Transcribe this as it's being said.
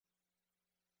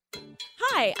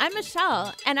Hi, I'm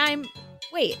Michelle, and am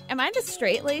I the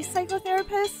straight-laced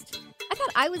psychotherapist? I thought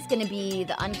I was going to be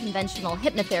the unconventional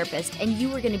hypnotherapist and you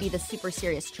were going to be the super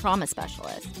serious trauma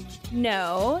specialist.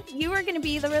 No, you were going to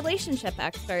be the relationship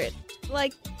expert,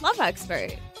 like love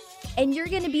expert. And you're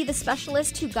going to be the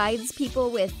specialist who guides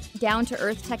people with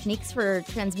down-to-earth techniques for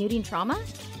transmuting trauma?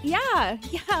 Yeah,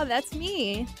 that's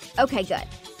me. Okay, good.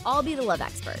 I'll be the love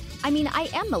expert. I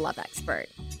am the love expert.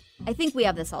 I think we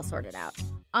have this all sorted out.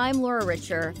 I'm Laura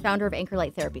Richer, founder of Anchor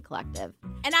Light Therapy Collective.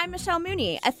 And I'm Michelle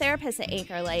Mooney, a therapist at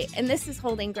Anchor Light, and this is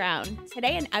Holding Ground.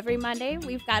 Today and every Monday,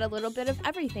 we've got a little bit of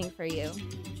everything for you.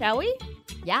 Shall we?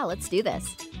 Yeah, let's do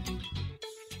this.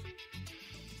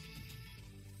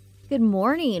 Good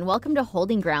morning. Welcome to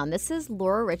Holding Ground. This is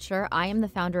Laura Richer. I am the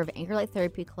founder of Anchor Light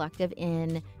Therapy Collective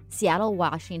in Seattle,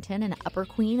 Washington, and Upper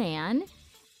Queen Anne.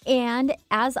 And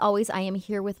as always, I am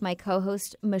here with my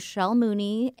co-host, Michelle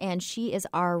Mooney, and she is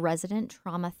our resident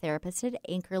trauma therapist at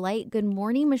Anchor Light. Good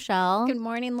morning, Michelle. Good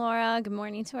morning, Laura. Good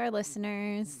morning to our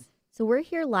listeners. So we're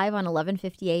here live on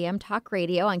 1150 a.m. Talk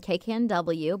Radio on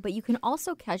KKNW, but you can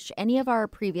also catch any of our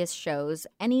previous shows,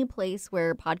 any place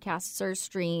where podcasts are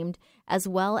streamed, as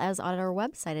well as on our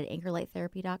website at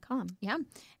anchorlighttherapy.com. Yeah,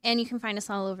 and you can find us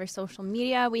all over social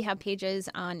media. We have pages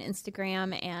on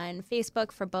Instagram and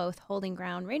Facebook for both Holding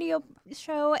Ground Radio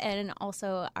Show and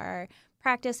also our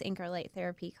practice, Anchor Light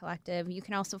Therapy Collective. You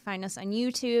can also find us on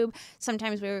YouTube.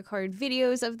 Sometimes we record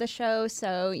videos of the show,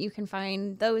 so you can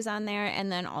find those on there,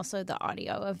 and then also the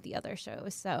audio of the other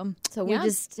shows. So we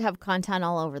just have content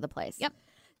all over the place. Yep.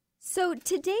 So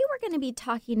today we're going to be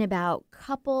talking about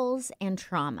couples and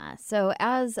trauma. So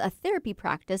as a therapy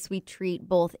practice, we treat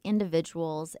both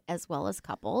individuals as well as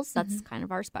couples. That's kind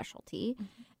of our specialty.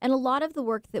 And a lot of the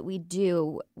work that we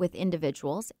do with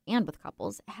individuals and with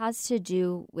couples has to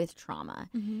do with trauma.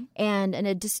 And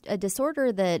a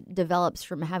disorder that develops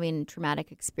from having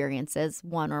traumatic experiences,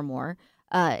 one or more,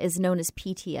 is known as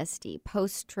PTSD,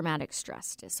 post-traumatic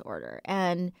stress disorder.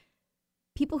 And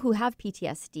people who have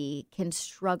PTSD can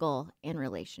struggle in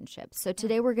relationships. So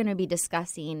today we're going to be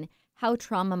discussing how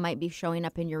trauma might be showing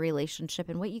up in your relationship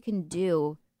and what you can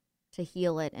do to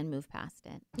heal it and move past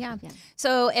it. Yeah.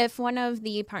 So if one of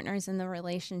the partners in the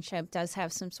relationship does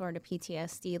have some sort of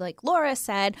PTSD, like Laura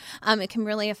said, it can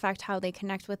really affect how they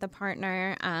connect with the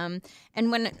partner. And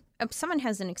when someone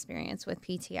has an experience with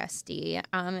PTSD,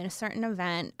 a certain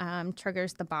event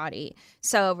triggers the body.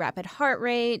 So rapid heart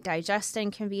rate, digestion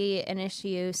can be an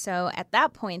issue. So at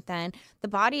that point, then the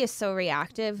body is so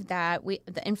reactive that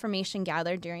the information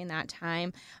gathered during that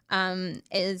time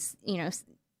is,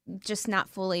 just not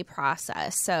fully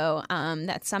processed. So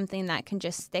that's something that can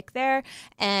just stick there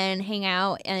and hang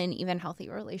out in even healthy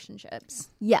relationships.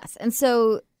 Yes. And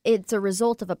so it's a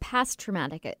result of a past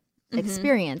traumatic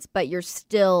experience, but you're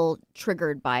still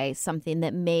triggered by something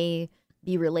that may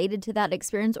be related to that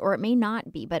experience, or it may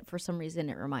not be, but for some reason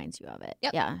it reminds you of it.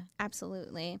 Yep. Yeah,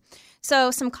 absolutely. So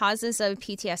some causes of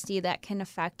PTSD that can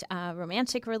affect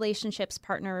romantic relationships,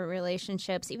 partner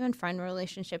relationships, even friend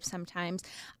relationships sometimes.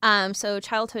 So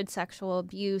childhood sexual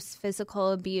abuse,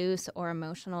 physical abuse, or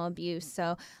emotional abuse.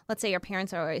 So let's say your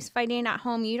parents are always fighting at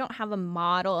home. You don't have a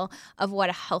model of what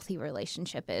a healthy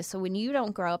relationship is. So when you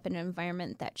don't grow up in an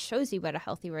environment that shows you what a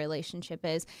healthy relationship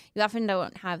is, you often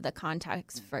don't have the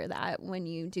context for that when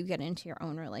you do get into your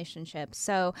own relationship.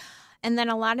 So, and then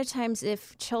a lot of times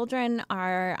if children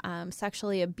are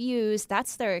sexually abused,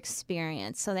 that's their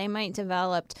experience. So they might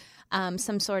develop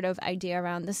some sort of idea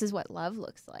around this is what love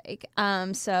looks like.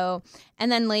 And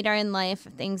then later in life,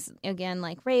 things again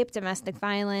like rape, domestic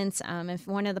violence, if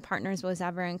one of the partners was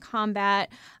ever in combat,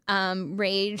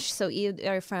 rage, so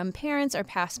either from parents or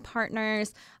past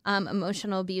partners,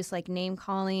 emotional abuse like name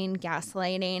calling,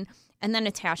 gaslighting, and then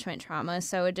attachment trauma.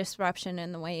 So a disruption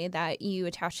in the way that you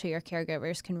attach to your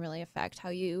caregivers can really affect how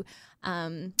you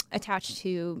attach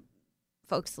to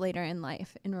folks later in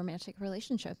life in romantic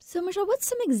relationships. So, Michelle, what's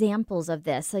some examples of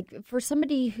this? Like for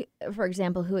somebody, for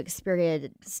example, who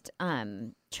experienced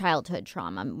childhood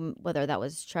trauma, whether that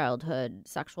was childhood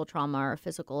sexual trauma or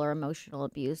physical or emotional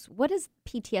abuse, what does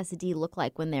PTSD look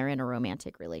like when they're in a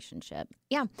romantic relationship?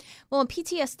 Yeah. Well,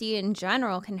 PTSD in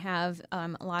general can have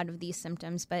a lot of these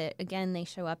symptoms, but again, they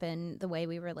show up in the way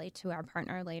we relate to our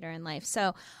partner later in life.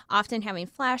 So often having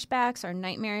flashbacks or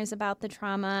nightmares about the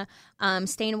trauma,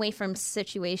 staying away from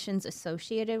situations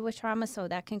associated with trauma. So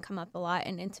that can come up a lot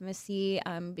in intimacy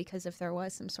because if there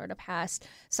was some sort of past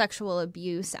sexual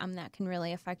abuse, that can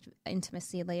really affect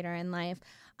intimacy later in life.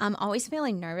 Always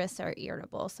feeling nervous or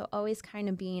irritable. So always kind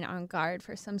of being on guard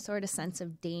for some sort of sense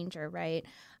of danger, right?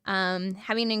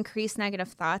 Having increased negative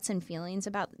thoughts and feelings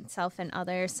about self and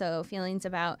others. So feelings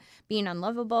about being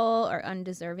unlovable or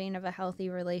undeserving of a healthy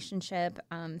relationship,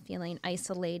 feeling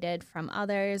isolated from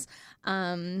others.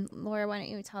 Laura, why don't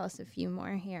you tell us a few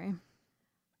more here?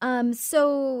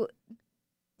 So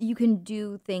you can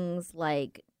do things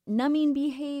like numbing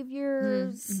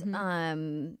behaviors,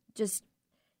 just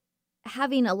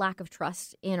having a lack of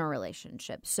trust in a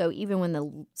relationship. So even when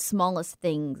the smallest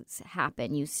things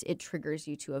happen, it triggers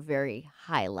you to a very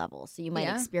high level. So you might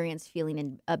experience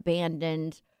feeling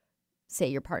abandoned. Say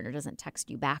your partner doesn't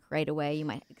text you back right away. You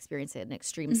might experience an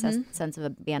extreme sense of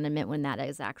abandonment when that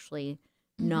is actually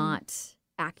not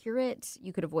accurate.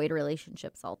 You could avoid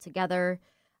relationships altogether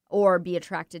or be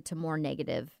attracted to more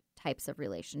negative types of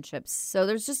relationships. So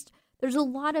there's a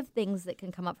lot of things that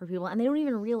can come up for people, and they don't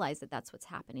even realize that that's what's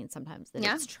happening sometimes, that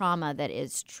it's trauma that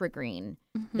is triggering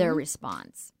their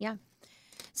response. Yeah.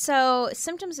 So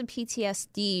symptoms of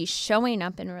PTSD showing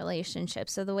up in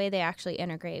relationships, so the way they actually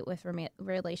integrate with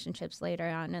relationships later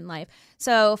on in life.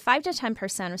 So 5 to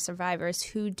 10% of survivors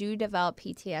who do develop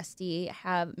PTSD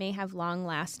may have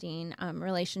long-lasting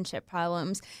relationship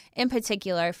problems, in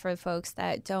particular for folks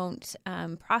that don't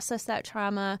process that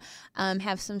trauma,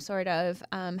 have some sort of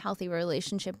healthy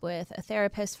relationship with a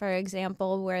therapist, for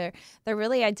example, where they're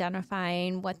really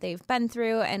identifying what they've been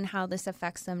through and how this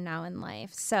affects them now in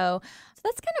life. So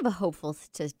that's kind of a hopeful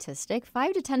statistic.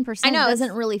 5 to 10%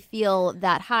 doesn't really feel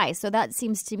that high. So that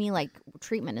seems to me like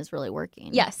treatment is really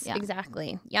working. Yes,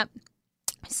 exactly. Yep.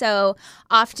 So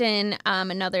often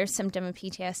another symptom of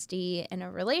PTSD in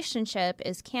a relationship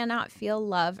is cannot feel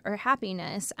love or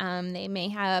happiness. They may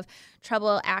have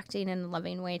trouble acting in a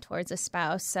loving way towards a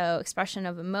spouse. So expression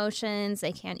of emotions,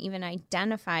 they can't even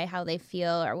identify how they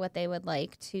feel or what they would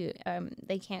like to.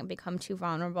 They can't become too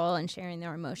vulnerable in sharing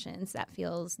their emotions. That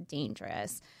feels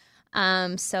dangerous.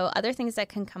 So other things that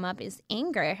can come up is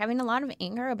anger, having a lot of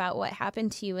anger about what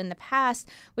happened to you in the past,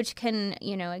 which can,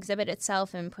 exhibit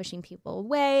itself in pushing people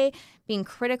away, being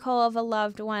critical of a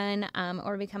loved one,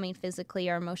 or becoming physically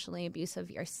or emotionally abusive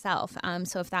yourself.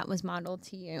 So if that was modeled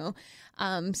to you,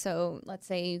 so let's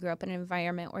say you grew up in an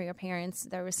environment where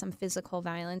there was some physical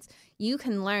violence, you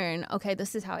can learn, okay,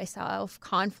 this is how I solve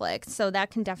conflict. So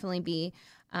that can definitely be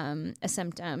a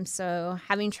symptom. So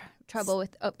having trouble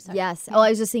with Yes. Oh,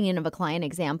 I was just thinking of a client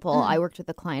example. I worked with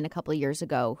a client a couple of years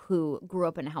ago who grew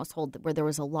up in a household where there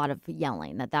was a lot of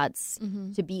yelling. That's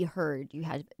to be heard, you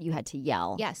had to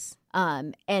yell. Yes.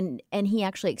 And he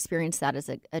actually experienced that as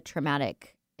a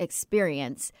traumatic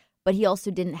experience, but he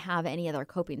also didn't have any other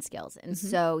coping skills. And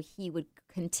so he would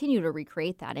continue to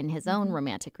recreate that in his own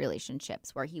romantic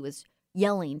relationships where he was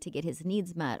yelling to get his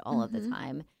needs met all of the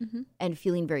time and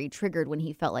feeling very triggered when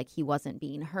he felt like he wasn't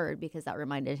being heard because that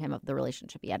reminded him of the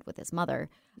relationship he had with his mother.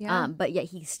 Yeah. But yet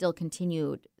he still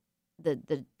continued,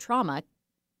 the trauma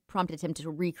prompted him to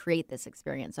recreate this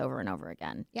experience over and over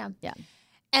again. Yeah. Yeah.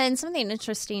 And something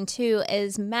interesting, too,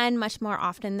 is men much more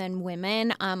often than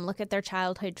women look at their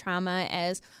childhood trauma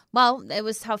as, well, it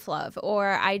was tough love,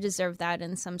 or I deserve that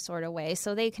in some sort of way.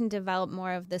 So they can develop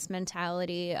more of this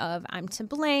mentality of I'm to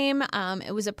blame.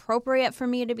 It was appropriate for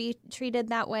me to be treated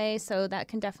that way. So that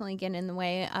can definitely get in the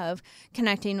way of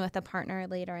connecting with a partner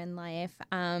later in life.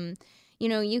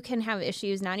 You can have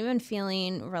issues not even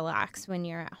feeling relaxed when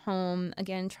you're at home.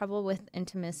 Again, trouble with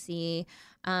intimacy.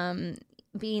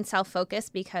 Being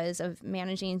self-focused because of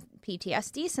managing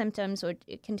PTSD symptoms,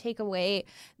 it can take away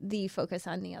the focus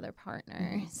on the other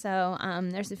partner. So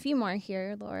there's a few more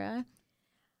here, Laura.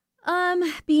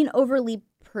 Being overly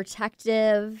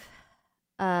protective,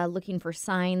 looking for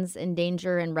signs and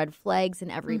danger and red flags in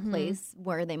every place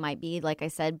where they might be. Like I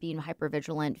said, being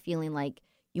hypervigilant, feeling like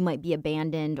you might be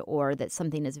abandoned or that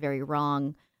something is very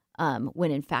wrong.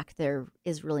 When in fact there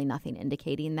is really nothing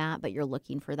indicating that, but you're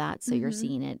looking for that, so you're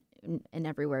seeing it in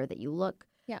everywhere that you look.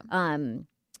 Yeah.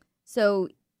 So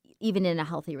even in a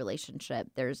healthy relationship,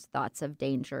 there's thoughts of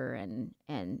danger,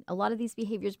 and a lot of these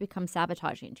behaviors become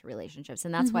sabotaging to relationships,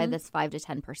 and that's why this 5 to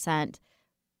 10%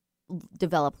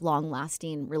 develop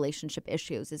long-lasting relationship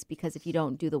issues. Is because if you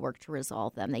don't do the work to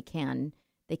resolve them, they can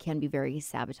be very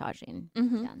sabotaging.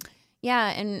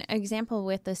 Yeah, an example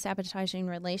with the sabotaging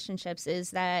relationships is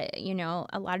that,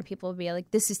 a lot of people will be like,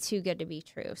 this is too good to be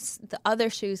true. The other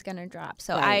shoe's going to drop.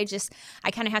 So I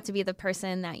kind of have to be the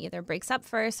person that either breaks up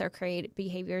first or create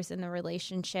behaviors in the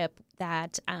relationship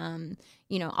that,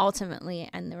 ultimately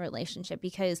end the relationship,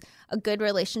 because a good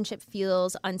relationship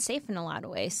feels unsafe in a lot of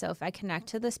ways. So if I connect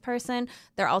to this person,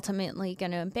 they're ultimately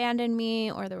going to abandon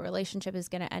me, or the relationship is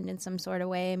going to end in some sort of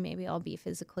way. Maybe I'll be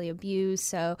physically abused.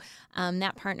 So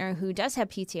that partner who does have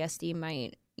PTSD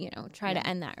might, try to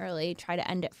end that early, try to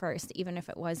end it first, even if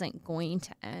it wasn't going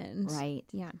to end. Right.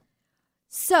 Yeah.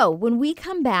 So when we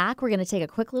come back, we're going to take a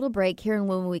quick little break here. And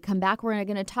when we come back, we're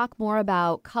going to talk more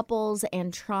about couples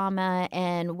and trauma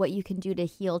and what you can do to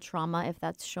heal trauma if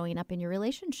that's showing up in your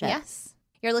relationship. Yes.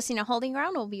 You're listening to Holding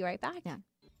Ground. We'll be right back. Yeah.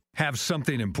 Have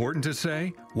something important to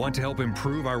say? Want to help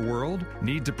improve our world?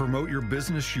 Need to promote your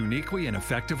business uniquely and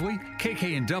effectively?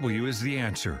 KKNW is the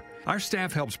answer. Our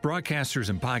staff helps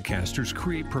broadcasters and podcasters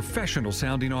create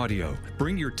professional-sounding audio.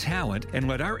 Bring your talent and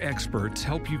let our experts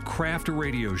help you craft a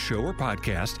radio show or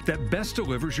podcast that best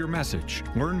delivers your message.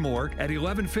 Learn more at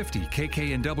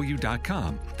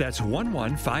 1150kknw.com. That's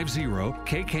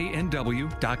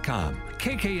 1150kknw.com.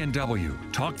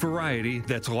 KKNW, talk variety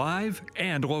that's live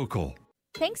and local.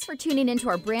 Thanks for tuning into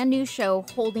our brand new show,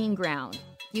 Holding Ground.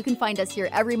 You can find us here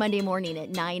every Monday morning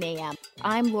at 9 a.m.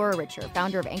 I'm Laura Richer,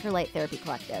 founder of Anchor Light Therapy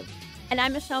Collective. And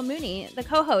I'm Michelle Mooney, the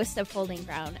co-host of Holding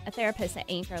Ground, a therapist at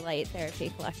Anchor Light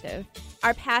Therapy Collective.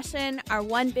 Our passion, our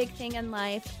one big thing in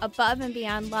life, above and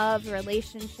beyond love,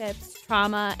 relationships,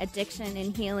 trauma, addiction,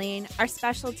 and healing, our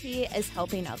specialty is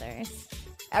helping others.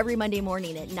 Every Monday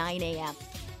morning at 9 a.m.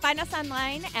 Find us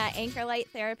online at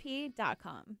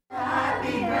anchorlighttherapy.com.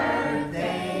 Happy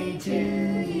birthday to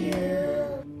you.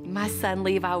 My son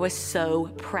Levi was so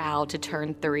proud to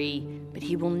turn 3, but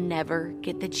he will never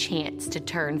get the chance to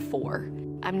turn 4.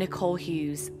 I'm Nicole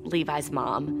Hughes, Levi's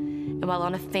mom, and while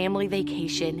on a family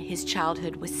vacation, his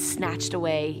childhood was snatched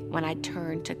away when I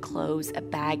turned to close a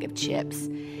bag of chips.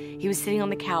 He was sitting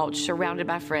on the couch surrounded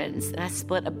by friends, and I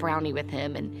split a brownie with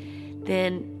him, and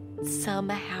then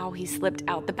somehow he slipped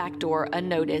out the back door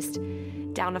unnoticed,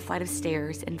 down a flight of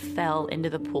stairs, and fell into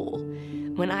the pool.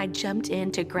 When I jumped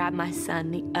in to grab my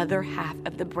son, the other half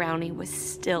of the brownie was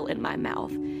still in my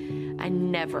mouth. I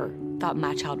never thought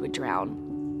my child would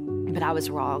drown, but I was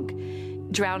wrong.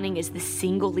 Drowning is the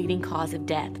single leading cause of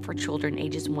death for children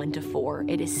ages 1 to 4.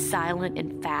 It is silent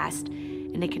and fast,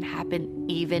 and it can happen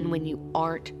even when you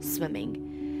aren't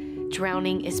swimming.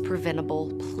 Drowning is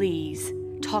preventable. Please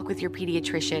talk with your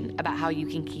pediatrician about how you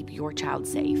can keep your child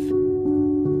safe.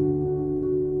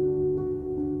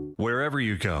 Wherever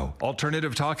you go,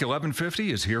 Alternative Talk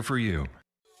 1150 is here for you.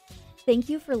 Thank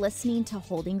you for listening to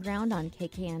Holding Ground on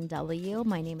KKNW.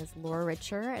 My name is Laura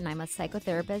Richer, and I'm a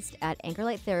psychotherapist at Anchor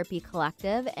Light Therapy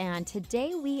Collective. And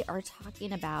today we are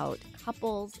talking about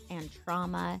couples and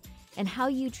trauma and how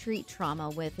you treat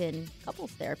trauma within couples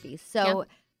therapy. So,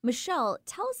 Michelle,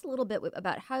 tell us a little bit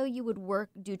about how you would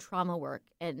do trauma work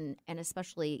and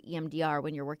especially EMDR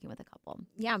when you're working with a couple.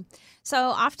 Yeah. So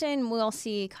often we'll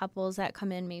see couples that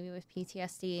come in maybe with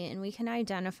PTSD, and we can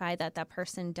identify that that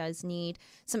person does need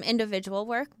some individual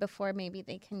work before maybe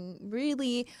they can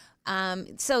really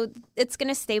so it's going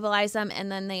to stabilize them,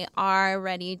 and then they are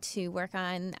ready to work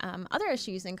on other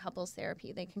issues in couples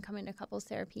therapy. They can come into couples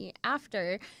therapy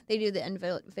after they do the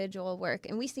individual work,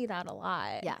 and we see that a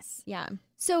lot. Yes. Yeah.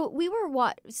 So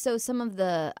some of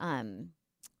the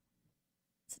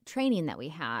training that we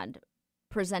had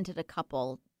presented a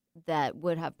couple that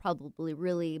would have probably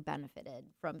really benefited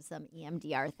from some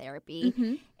EMDR therapy.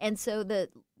 Mm-hmm. And so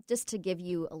just to give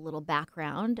you a little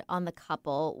background on the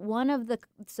couple,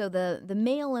 the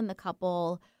male in the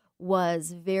couple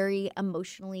was very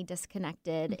emotionally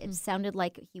disconnected. Mm-hmm. It sounded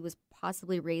like he was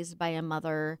possibly raised by a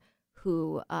mother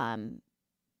who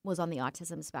was on the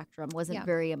autism spectrum, wasn't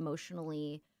very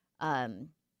emotionally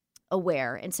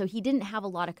aware. And so he didn't have a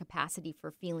lot of capacity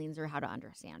for feelings or how to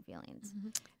understand feelings. Mm-hmm.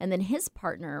 And then his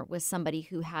partner was somebody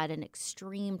who had an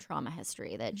extreme trauma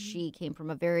history that she came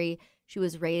from she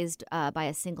was raised by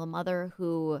a single mother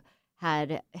who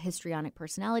had histrionic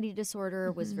personality disorder,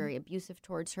 was very abusive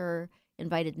towards her,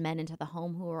 invited men into the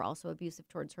home who were also abusive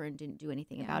towards her and didn't do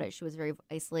anything about it. She was very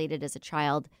isolated as a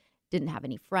child, didn't have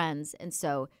any friends. And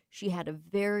so she had a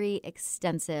very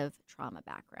extensive trauma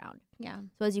background. Yeah.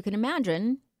 So as you can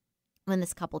imagine, when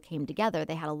this couple came together,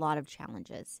 they had a lot of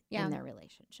challenges in their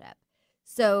relationship.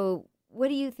 So what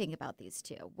do you think about these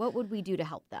two? What would we do to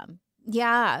help them?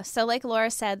 Yeah. So like Laura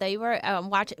said, they were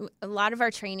watching a lot of our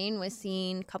training was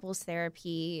seeing couples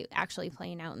therapy actually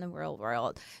playing out in the real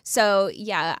world. So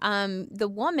yeah, the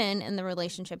woman in the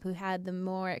relationship who had the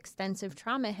more extensive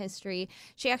trauma history,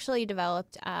 she actually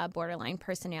developed borderline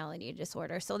personality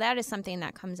disorder. So that is something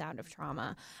that comes out of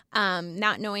trauma.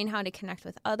 Not knowing how to connect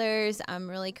with others,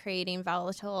 really creating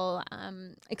volatile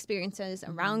experiences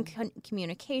around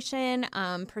communication,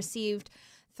 perceived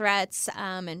threats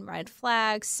and red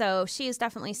flags. So she is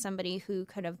definitely somebody who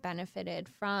could have benefited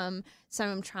from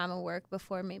some trauma work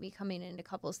before maybe coming into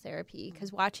couples therapy,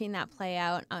 because watching that play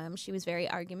out, she was very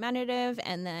argumentative,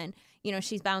 and then, you know,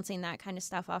 she's bouncing that kind of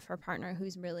stuff off her partner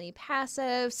who's really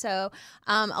passive. So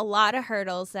a lot of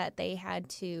hurdles that they had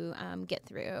to get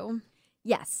through.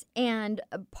 Yes, and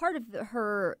part of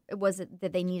her was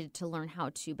that they needed to learn how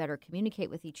to better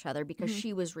communicate with each other, because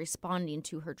she was responding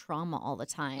to her trauma all the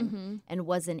time and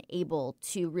wasn't able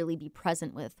to really be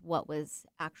present with what was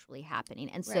actually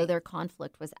happening. And so their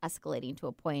conflict was escalating to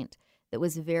a point that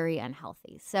was very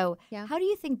unhealthy. So how do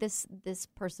you think this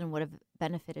person would have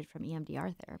benefited from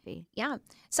EMDR therapy? Yeah.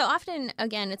 So often,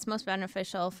 again, it's most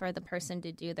beneficial for the person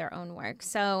to do their own work.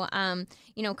 So,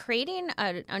 you know, creating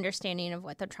an understanding of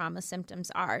what the trauma symptoms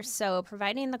are. So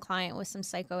providing the client with some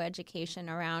psychoeducation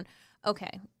around,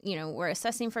 okay, you know, we're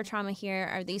assessing for trauma here.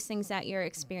 Are these things that you're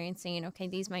experiencing? Okay,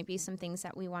 these might be some things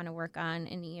that we want to work on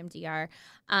in EMDR.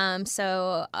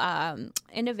 So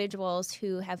individuals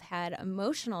who have had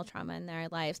emotional trauma in their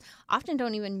lives often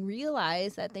don't even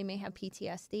realize that they may have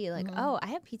PTSD. Like, oh, I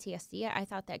have PTSD. I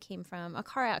thought that came from a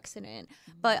car accident.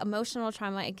 But emotional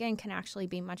trauma, again, can actually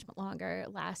be much longer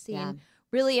lasting.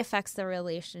 Really affects the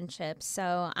relationship.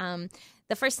 So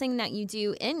the first thing that you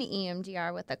do in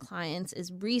EMDR with the clients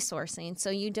is resourcing. So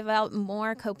you develop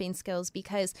more coping skills,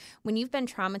 because when you've been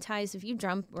traumatized, if you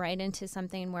jump right into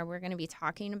something where we're going to be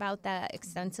talking about that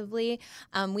extensively,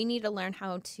 we need to learn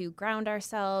how to ground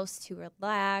ourselves, to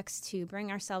relax, to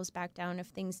bring ourselves back down if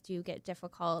things do get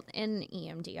difficult in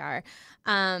EMDR.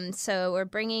 So we're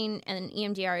bringing, and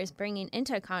EMDR is bringing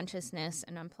into consciousness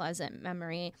an unpleasant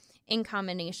memory in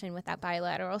combination with that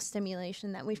bilateral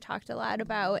stimulation that we've talked a lot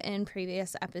about in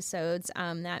previous episodes,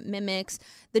 that mimics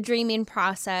the dreaming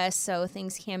process, so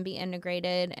things can be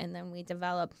integrated, and then we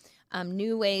develop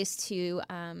new ways to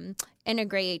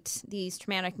integrate these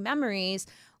traumatic memories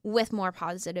with more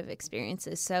positive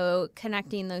experiences. So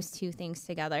connecting those two things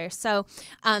together. So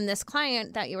this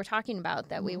client that you were talking about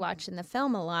that we watch in the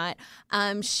film a lot,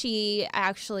 she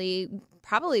actually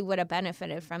probably would have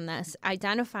benefited from this.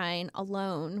 Identifying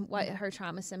alone what her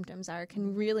trauma symptoms are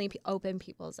can really open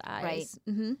people's eyes.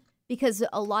 Right. Because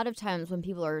a lot of times when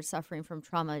people are suffering from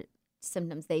trauma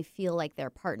symptoms, they feel like their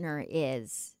partner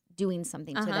is doing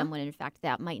something to them, when in fact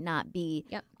that might not be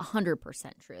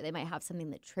 100% true. They might have something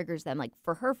that triggers them. Like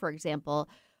for her, for example,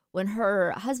 when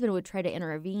her husband would try to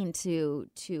intervene to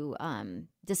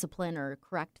discipline or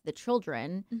correct the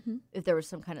children, if there was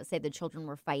some kind of, say the children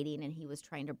were fighting and he was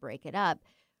trying to break it up,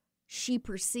 she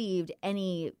perceived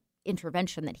any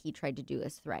intervention that he tried to do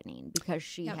as threatening, because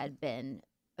she had been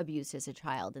abused as a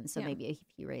child. And so maybe if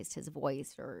he raised his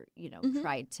voice or, you know,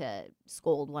 tried to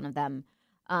scold one of them,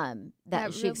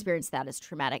 that she experienced that as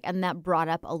traumatic. And that brought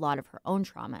up a lot of her own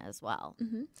trauma as well.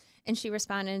 And she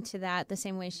responded to that the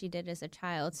same way she did as a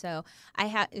child. So I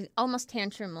had almost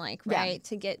tantrum-like, right,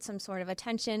 to get some sort of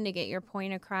attention, to get your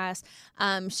point across.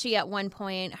 She, at one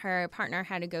point, her partner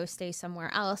had to go stay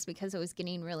somewhere else because it was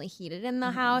getting really heated in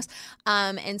the house.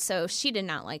 And so she did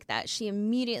not like that. She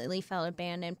immediately felt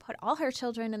abandoned, put all her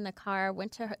children in the car,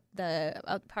 went to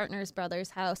the partner's brother's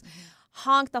house,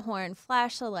 honk the horn,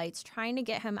 flash the lights, trying to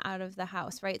get him out of the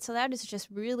house, right? So that is just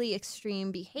really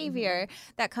extreme behavior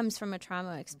that comes from a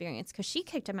trauma experience, because she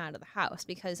kicked him out of the house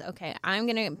because, okay, I'm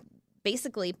going to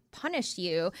basically punish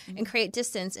you and create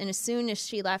distance. And as soon as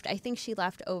she left, I think she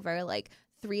left over like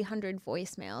 300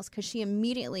 voicemails, because she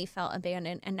immediately felt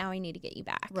abandoned, and now I need to get you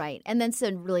back. Right. And that's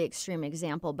a really extreme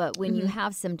example. But when you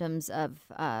have symptoms of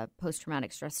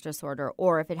post-traumatic stress disorder,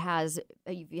 or if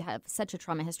you have such a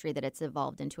trauma history that it's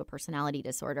evolved into a personality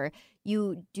disorder,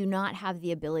 you do not have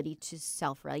the ability to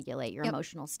self-regulate your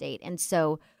emotional state. And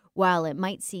so while it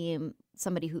might seem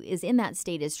somebody who is in that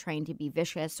state is trying to be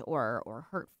vicious or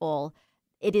hurtful,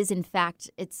 it is, in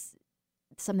fact, it's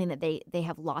something that they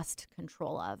have lost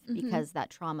control of, because that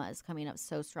trauma is coming up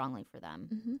so strongly for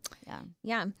them.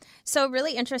 Yeah. So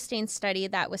really interesting study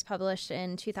that was published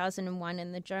in 2001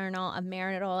 in the Journal of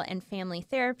Marital and Family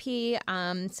Therapy.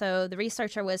 So the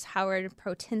researcher was Howard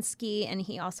Protinsky, and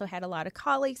he also had a lot of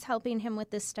colleagues helping him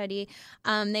with this study.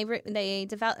 They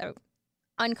developed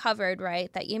uncovered,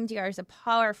 right, that EMDR is a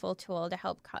powerful tool to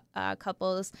help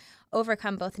couples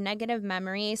overcome both negative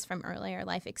memories from earlier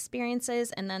life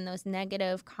experiences and then those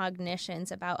negative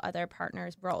cognitions about other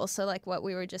partners' roles. So like what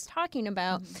we were just talking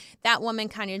about, that woman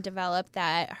kind of developed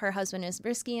that her husband is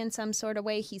risky in some sort of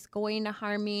way. He's going to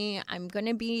harm me. I'm going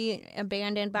to be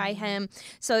abandoned by him.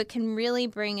 So it can really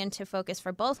bring into focus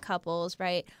for both couples,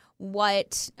 right,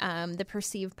 what the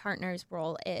perceived partner's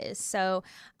role is. So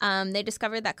they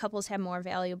discovered that couples have more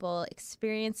valuable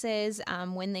experiences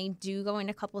when they do go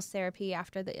into couples therapy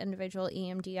after the individual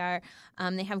EMDR.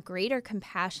 They have greater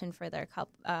compassion for their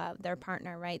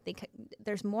partner, right?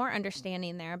 There's more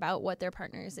understanding there about what their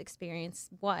partner's experience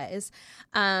was.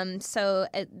 So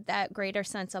that greater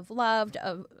sense of love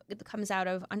comes out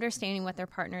of understanding what their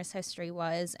partner's history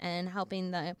was and helping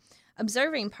the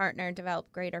observing partner develop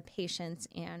greater patience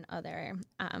and other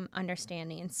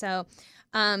understanding. So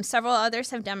several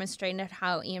others have demonstrated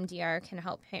how EMDR can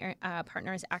help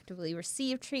partners actively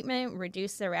receive treatment,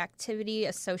 reduce their activity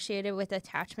associated with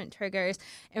attachment triggers,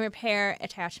 and repair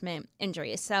attachment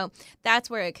injuries. So that's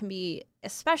where it can be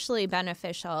especially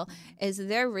beneficial is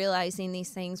they're realizing these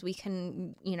things. We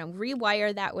can,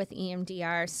 rewire that with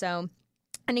EMDR. So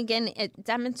and again, it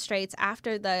demonstrates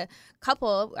after the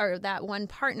couple or that one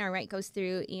partner, right, goes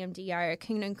through EMDR, it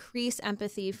can increase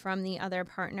empathy from the other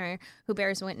partner who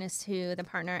bears witness to the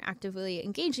partner actively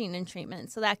engaging in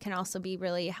treatment. So that can also be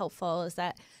really helpful is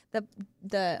that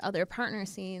the other partner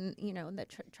seeing, the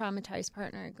traumatized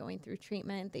partner going through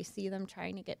treatment, they see them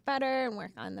trying to get better and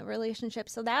work on the relationship.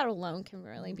 So that alone can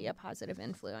really be a positive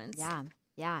influence.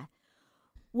 Yeah.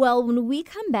 Well, when we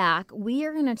come back, we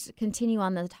are going to continue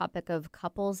on the topic of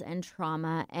couples and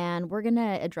trauma, and we're going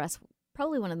to address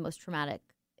probably one of the most traumatic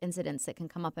incidents that can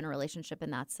come up in a relationship,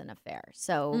 and that's an affair.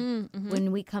 So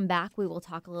when we come back, we will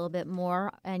talk a little bit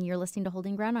more, and you're listening to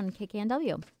Holding Ground on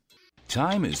KKNW.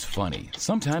 Time is funny.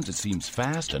 Sometimes it seems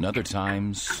fast, and other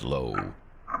times slow.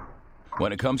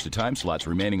 When it comes to time slots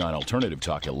remaining on Alternative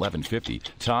Talk 1150,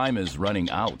 time is running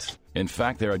out. In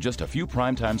fact, there are just a few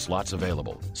primetime slots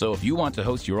available. So if you want to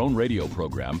host your own radio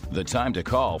program, the time to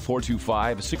call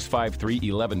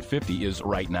 425-653-1150 is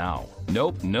right now.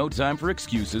 Nope, no time for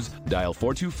excuses. Dial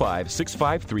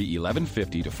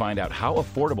 425-653-1150 to find out how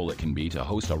affordable it can be to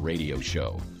host a radio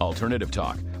show. Alternative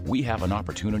Talk, we have an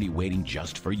opportunity waiting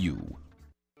just for you.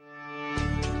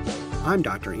 I'm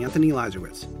Dr. Anthony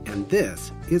Lazarowitz, and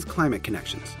this is Climate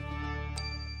Connections.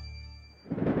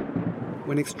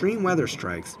 When extreme weather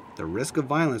strikes, the risk of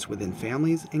violence within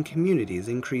families and communities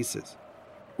increases.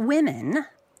 Women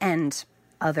and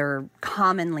other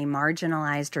commonly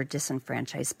marginalized or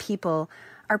disenfranchised people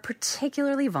are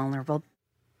particularly vulnerable.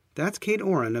 That's Kate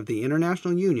Oren of the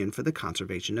International Union for the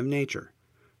Conservation of Nature.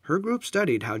 Her group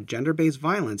studied how gender-based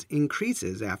violence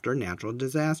increases after natural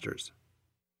disasters.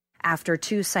 After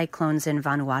 2 cyclones in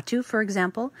Vanuatu, for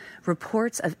example,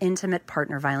 reports of intimate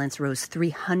partner violence rose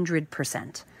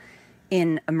 300%.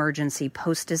 In emergency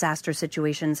post-disaster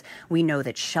situations, we know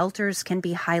that shelters can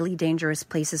be highly dangerous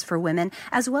places for women,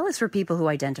 as well as for people who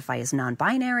identify as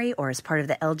non-binary or as part of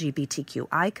the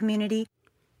LGBTQI community.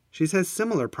 She says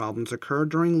similar problems occur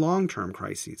during long-term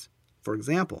crises. For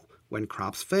example, when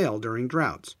crops fail during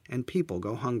droughts and people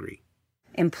go hungry.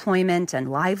 Employment and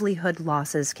livelihood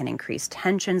losses can increase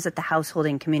tensions at the household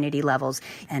and community levels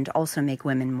and also make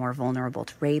women more vulnerable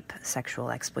to rape,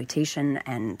 sexual exploitation,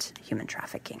 and human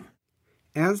trafficking.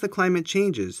 As the climate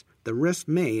changes, the risk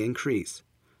may increase.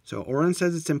 So Oren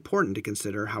says it's important to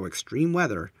consider how extreme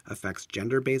weather affects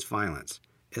gender-based violence,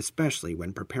 especially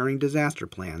when preparing disaster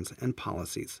plans and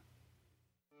policies.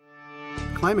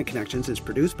 Climate Connections is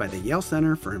produced by the Yale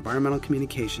Center for Environmental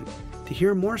Communication. To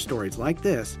hear more stories like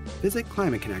this, visit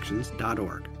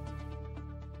climateconnections.org.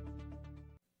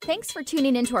 Thanks for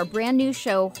tuning into our brand new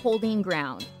show, Holding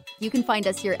Ground. You can find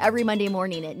us here every Monday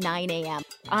morning at 9 a.m.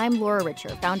 I'm Laura Richer,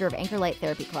 founder of Anchor Light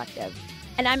Therapy Collective.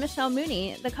 And I'm Michelle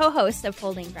Mooney, the co-host of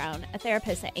Holding Ground, a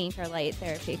therapist at Anchor Light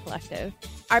Therapy Collective.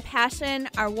 Our passion,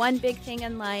 our one big thing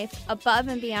in life, above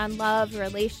and beyond love,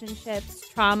 relationships,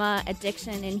 trauma,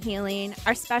 addiction, and healing,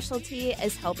 our specialty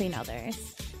is helping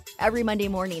others. Every Monday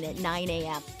morning at 9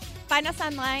 a.m. Find us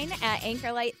online at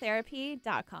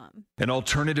anchorlighttherapy.com. An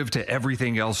alternative to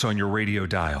everything else on your radio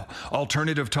dial.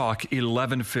 Alternative Talk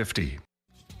 1150.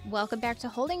 Welcome back to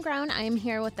Holding Ground. I am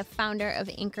here with the founder of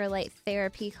Anchor Light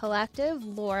Therapy Collective,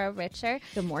 Laura Richer.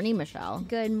 Good morning, Michelle.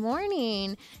 Good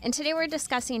morning. And today we're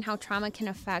discussing how trauma can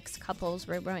affect couples'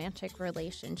 romantic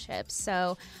relationships.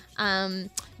 So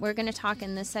we're going to talk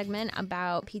in this segment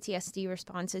about PTSD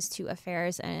responses to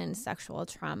affairs and sexual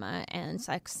trauma and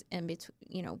sex in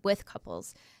between, with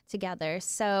couples together.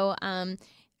 So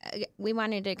we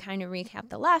wanted to kind of recap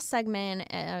the last segment.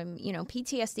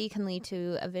 PTSD can lead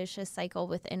to a vicious cycle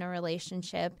within a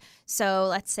relationship. So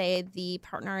let's say the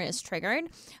partner is triggered.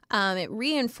 It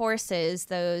reinforces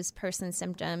those person's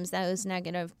symptoms, those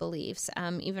negative beliefs,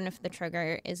 even if the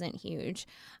trigger isn't huge.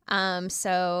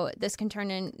 So this can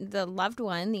turn in the loved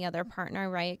one, the other partner,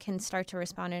 right, can start to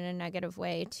respond in a negative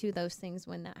way to those things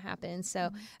when that happens.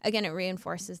 So again, it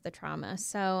reinforces the trauma.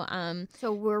 So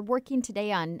we're working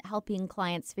today on helping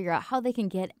clients figure out how they can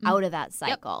get out of that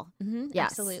cycle. Yep. Mm-hmm.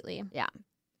 Yes. Absolutely. Yeah.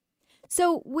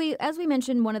 So as we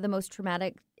mentioned, one of the most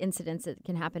traumatic incidents that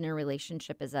can happen in a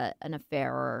relationship is an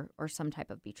affair or some type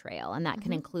of betrayal. And that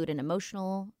can include an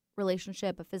emotional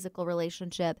relationship, a physical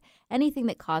relationship, anything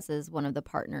that causes one of the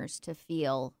partners to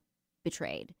feel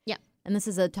betrayed. Yeah. And this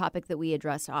is a topic that we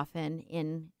address often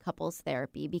in couples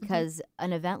therapy because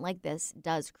an event like this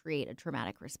does create a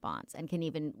traumatic response and can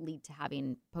even lead to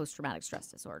having post-traumatic stress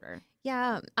disorder.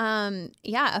 Yeah.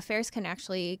 Affairs can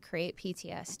actually create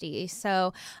PTSD.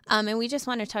 So, and we just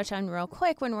want to touch on real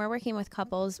quick, when we're working with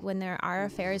couples, when there are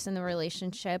affairs in the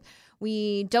relationship,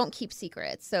 we don't keep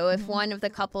secrets. So if one of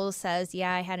the couples says,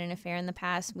 yeah, I had an affair in the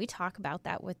past, we talk about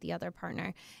that with the other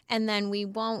partner. And then we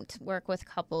won't work with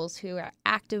couples who are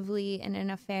actively in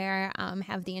an affair,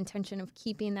 have the intention of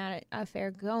keeping that affair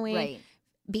going. Right.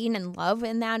 Being in love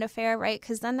in that affair, right?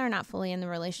 Because then they're not fully in the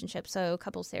relationship. So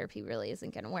couples therapy really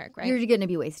isn't going to work, right? You're going to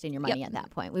be wasting your money at that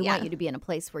point. We want you to be in a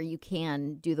place where you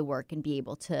can do the work and be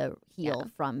able to heal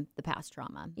from the past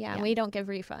trauma. Yeah, we don't give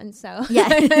refunds, so.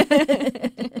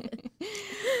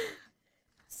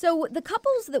 So the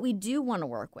couples that we do want to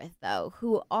work with, though,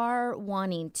 who are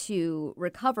wanting to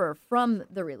recover from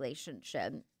the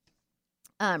relationship,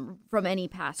 from any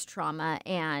past trauma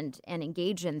and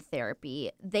engage in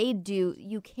therapy,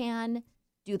 you can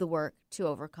do the work to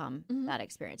overcome that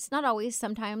experience. Not always.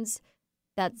 Sometimes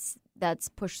that's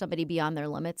pushed somebody beyond their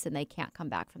limits and they can't come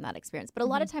back from that experience. But a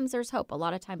lot of times there's hope. A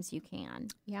lot of times you can.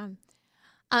 Yeah.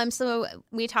 So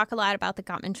we talk a lot about the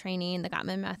Gottman training, the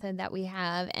Gottman method that we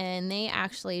have, and they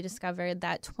actually discovered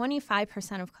that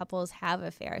 25% of couples have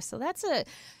affairs. So that's a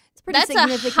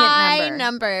high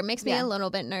number. It makes me a little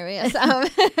bit nervous.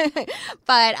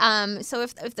 But so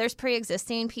if there's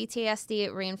pre-existing PTSD,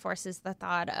 it reinforces the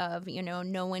thought of,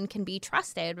 no one can be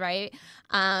trusted, right?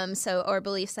 Or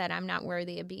beliefs that I'm not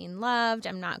worthy of being loved,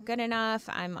 I'm not good enough,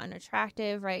 I'm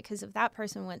unattractive, right? Because if that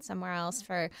person went somewhere else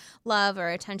for love or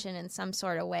attention in some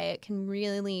sort of way, it can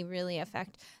really, really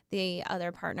affect the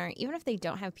other partner, even if they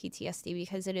don't have PTSD,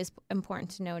 because it is important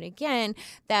to note again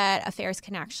that affairs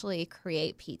can actually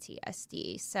create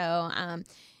PTSD. So,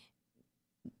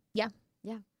 Yeah.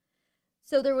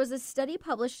 So there was a study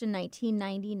published in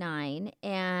 1999,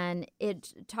 and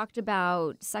it talked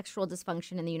about sexual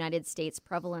dysfunction in the United States,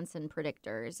 prevalence and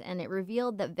predictors, and it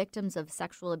revealed that victims of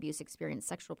sexual abuse experience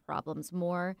sexual problems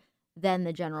more than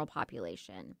the general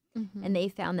population. And they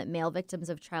found that male victims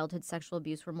of childhood sexual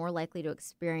abuse were more likely to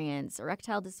experience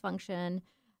erectile dysfunction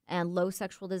and low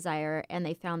sexual desire, and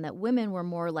they found that women were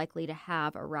more likely to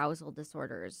have arousal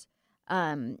disorders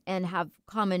and have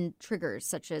common triggers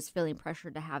such as feeling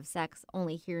pressured to have sex,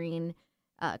 only hearing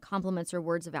compliments or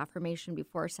words of affirmation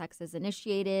before sex is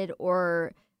initiated,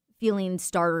 or feeling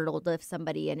startled if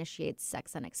somebody initiates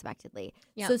sex unexpectedly.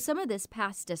 Yeah. So some of this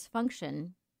past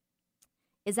dysfunction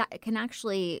is that it can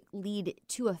actually lead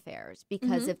to affairs,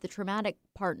 because if the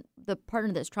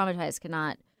partner that's traumatized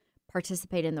cannot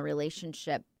participate in the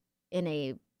relationship in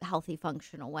a healthy,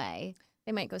 functional way,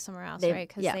 they might go somewhere else, right?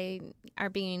 Because they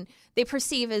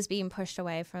perceive as being pushed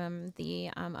away from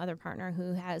the other partner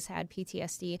who has had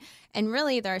PTSD. And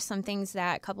really, there are some things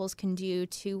that couples can do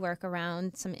to work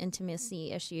around some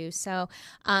intimacy issues. So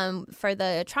for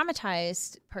the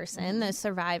traumatized person, the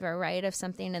survivor, right, of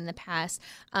something in the past,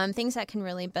 things that can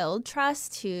really build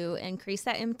trust to increase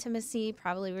that intimacy,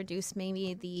 probably reduce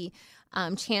maybe the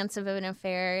chance of an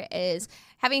affair, is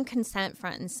having consent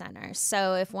front and center.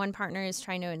 So if one partner is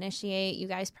trying to initiate, you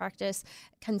guys practice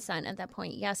consent at that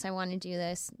point. Yes, I want to do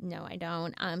this. No, I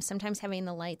don't. Sometimes having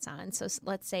the lights on. So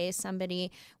let's say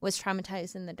somebody was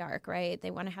traumatized in the dark, right?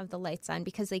 They want to have the lights on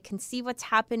because they can see what's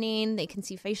happening. They can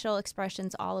see facial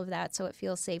expressions, all of that. So it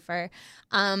feels safer.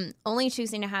 Only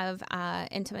choosing to have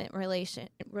intimate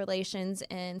relations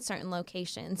in certain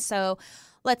locations. So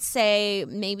let's say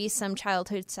maybe some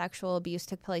childhood sexual abuse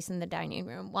took place in the dining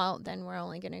room. Well, then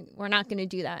we're not gonna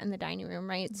do that in the dining room,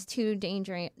 right? It's too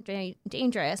dangerous.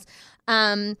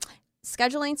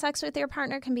 Scheduling sex with your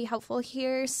partner can be helpful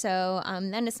here. So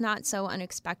then it's not so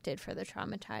unexpected for the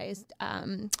traumatized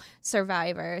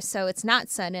survivor. So it's not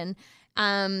sudden.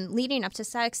 leading up to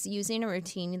sex, using a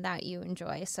routine that you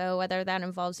enjoy. So whether that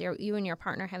involves you and your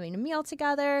partner having a meal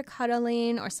together,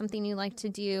 cuddling, or something you like to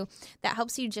do that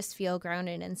helps you just feel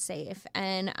grounded and safe.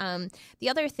 And the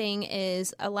other thing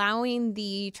is allowing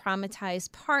the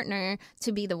traumatized partner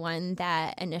to be the one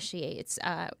that initiates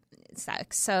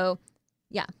sex. So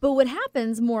yeah. But what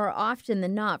happens more often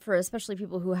than not for especially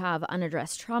people who have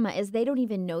unaddressed trauma is they don't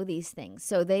even know these things.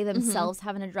 So they themselves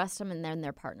haven't addressed them, and then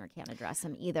their partner can't address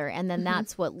them either. And then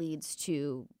that's what leads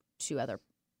to other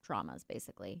traumas,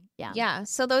 basically. Yeah. Yeah.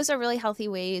 So those are really healthy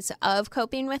ways of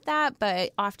coping with that.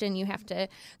 But often you have to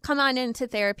come on into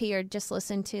therapy or just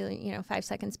listen to, 5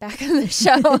 seconds back on the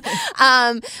show.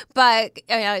 But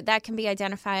that can be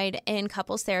identified in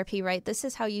couples therapy, right? This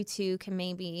is how you two can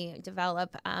maybe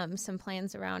develop some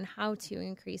plans around how to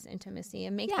increase intimacy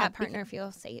and make that partner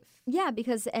feel safe. Yeah,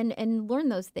 because and learn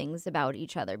those things about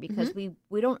each other, because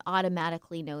we don't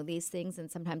automatically know these things,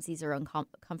 and sometimes these are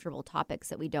uncomfortable topics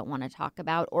that we don't want to talk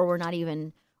about, or we're not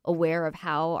even aware of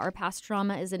how our past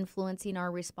trauma is influencing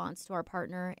our response to our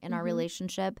partner in our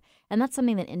relationship. And that's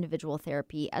something that individual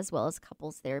therapy as well as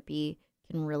couples therapy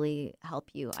can really help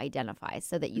you identify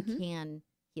so that you can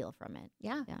heal from it.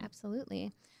 Yeah,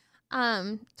 absolutely.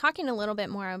 Talking a little bit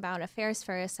more about affairs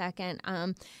for a second,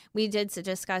 we did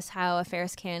discuss how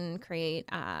affairs can create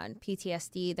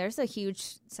PTSD. There's a huge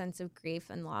sense of grief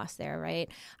and loss there, right?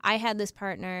 I had this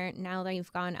partner, now that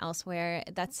you've gone elsewhere,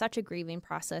 that's such a grieving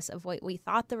process of what we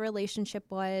thought the relationship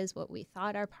was, what we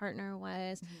thought our partner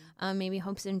was. Maybe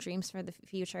hopes and dreams for the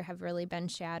future have really been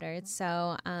shattered.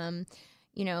 So,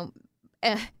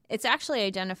 it's actually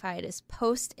identified as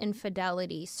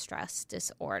post-infidelity stress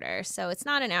disorder. So it's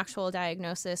not an actual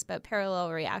diagnosis, but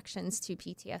parallel reactions to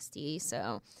PTSD.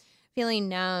 So feeling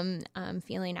numb,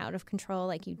 feeling out of control,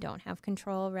 like you don't have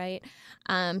control, right?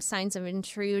 Signs of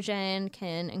intrusion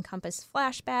can encompass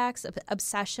flashbacks,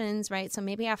 obsessions, right? So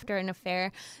maybe after an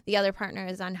affair, the other partner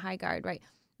is on high guard, right?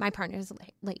 My partner's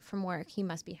late from work, he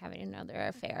must be having another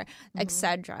affair,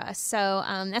 etc. So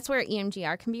that's where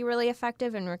EMDR can be really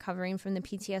effective in recovering from the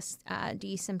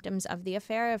PTSD symptoms of the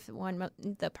affair if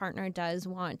the partner does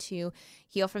want to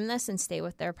heal from this and stay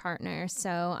with their partner.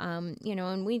 So,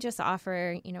 and we just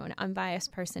offer, an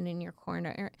unbiased person in your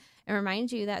corner and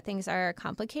remind you that things are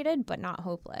complicated but not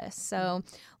hopeless. So,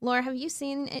 Laura, have you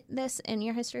seen this in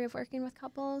your history of working with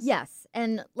couples? Yes.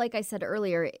 And like I said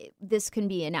earlier, this can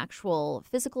be an actual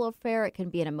physical affair. It can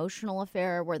be an emotional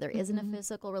affair where there isn't a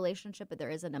physical relationship, but there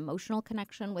is an emotional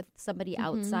connection with somebody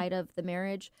outside of the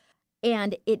marriage.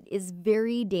 And it is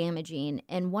very damaging.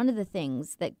 And one of the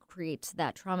things that creates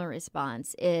that trauma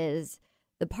response is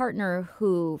the partner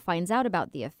who finds out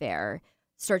about the affair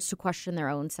starts to question their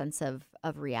own sense of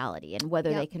reality and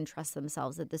whether they can trust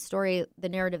themselves, that the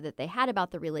narrative that they had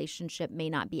about the relationship may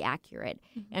not be accurate.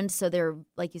 And so they're,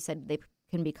 like you said, they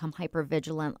can become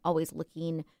hypervigilant, always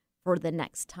looking for the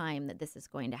next time that this is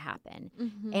going to happen.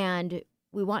 And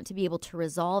we want to be able to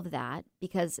resolve that,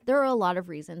 because there are a lot of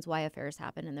reasons why affairs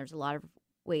happen, and there's a lot of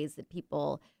ways that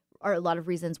a lot of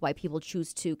reasons why people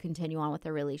choose to continue on with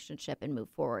their relationship and move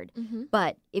forward.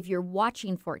 But if you're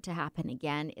watching for it to happen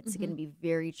again, it's going to be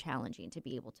very challenging to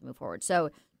be able to move forward.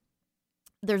 So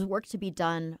there's work to be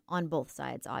done on both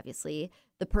sides, obviously.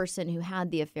 The person who had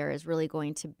the affair is really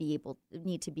going to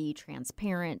need to be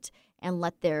transparent and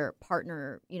let their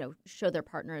partner, show their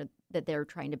partner that they're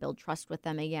trying to build trust with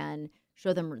them again,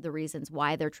 show them the reasons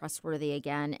why they're trustworthy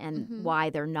again, and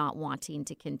why they're not wanting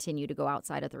to continue to go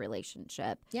outside of the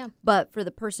relationship. Yeah. But for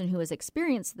the person who has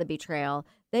experienced the betrayal,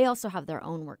 they also have their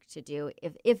own work to do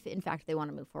if in fact they want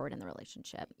to move forward in the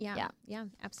relationship. Yeah,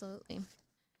 absolutely.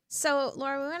 So,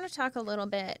 Laura, we want to talk a little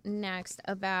bit next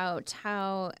about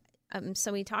how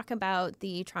so we talk about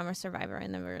the trauma survivor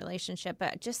in the relationship,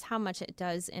 but just how much it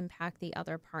does impact the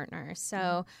other partner.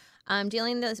 So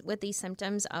dealing with these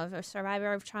symptoms of a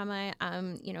survivor of trauma,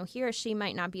 he or she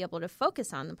might not be able to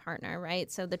focus on the partner, right?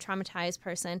 So the traumatized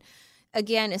person,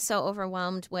 again, is so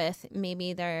overwhelmed with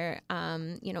maybe their,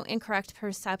 incorrect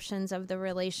perceptions of the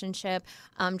relationship,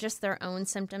 just their own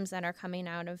symptoms that are coming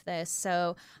out of this.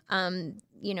 So,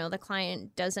 the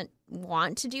client doesn't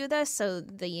want to do this. So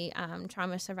the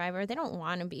trauma survivor, they don't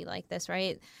want to be like this,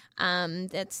 right?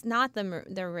 That's not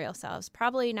their real selves.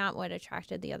 Probably not what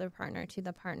attracted the other partner to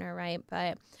the partner, right?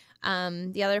 But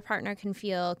the other partner can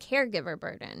feel caregiver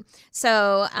burden.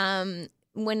 So,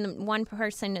 when one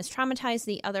person is traumatized,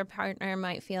 the other partner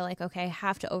might feel like, okay, I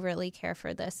have to overly care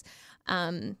for this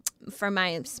for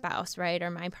my spouse, right,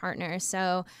 or my partner.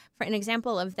 So for an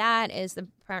example of that is the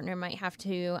partner might have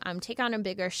to take on a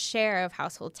bigger share of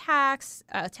household tasks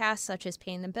such as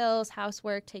paying the bills,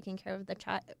 housework, taking care of the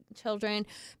children,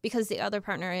 because the other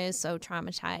partner is so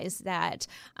traumatized that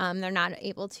they're not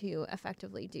able to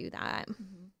effectively do that.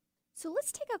 Mm-hmm. So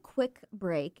let's take a quick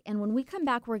break. And when we come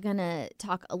back, we're going to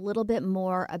talk a little bit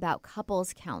more about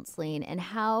couples counseling and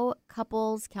how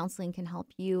couples counseling can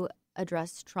help you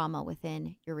address trauma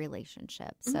within your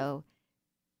relationship. Mm-hmm. So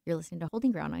you're listening to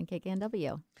Holding Ground on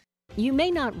KKNW. You may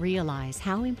not realize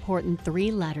how important 3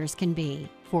 letters can be.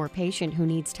 For a patient who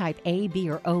needs type A,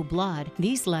 B, or O blood,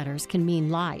 these letters can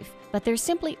mean life, but there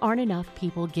simply aren't enough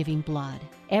people giving blood.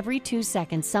 Every 2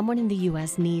 seconds, someone in the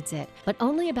U.S. needs it, but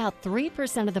only about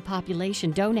 3% of the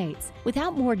population donates.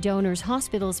 Without more donors,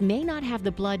 hospitals may not have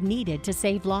the blood needed to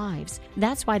save lives.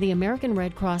 That's why the American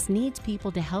Red Cross needs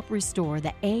people to help restore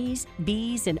the A's,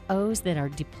 B's, and O's that are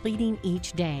depleting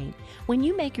each day. When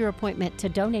you make your appointment to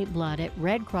donate blood at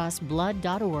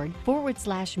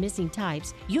redcrossblood.org/missing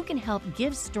types, you can help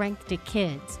give strength to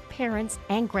kids, parents,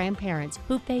 and grandparents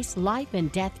who face life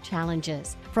and death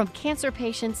challenges. From cancer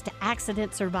patients to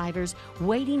accident survivors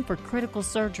waiting for critical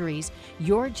surgeries,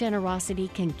 your generosity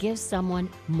can give someone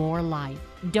more life.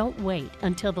 Don't wait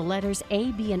until the letters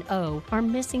A, B, and O are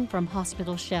missing from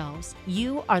hospital shelves.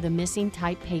 You are the missing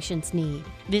type patients need.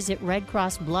 Visit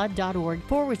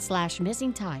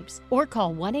redcrossblood.org/missing types or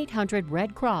call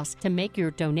 1-800-RED-CROSS to make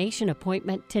your donation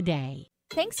appointment today.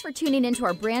 Thanks for tuning into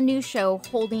our brand new show,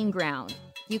 Holding Ground.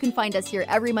 You can find us here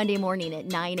every Monday morning at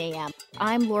 9 a.m.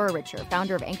 I'm Laura Richer,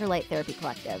 founder of Anchor Light Therapy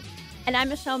Collective. And I'm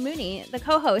Michelle Mooney, the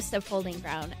co-host of Holding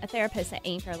Ground, a therapist at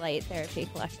Anchor Light Therapy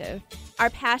Collective. Our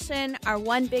passion, our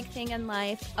one big thing in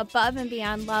life, above and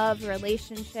beyond love,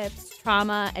 relationships,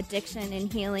 trauma, addiction,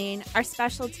 and healing, our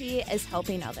specialty is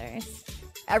helping others.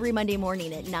 Every Monday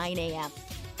morning at 9 a.m.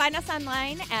 Find us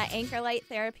online at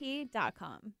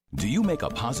anchorlighttherapy.com. Do you make a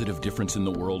positive difference in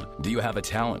the world? Do you have a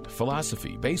talent,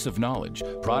 philosophy, base of knowledge,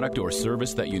 product, or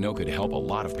service that you know could help a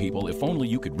lot of people if only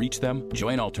you could reach them?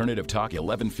 Join Alternative Talk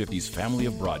 1150's family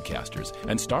of broadcasters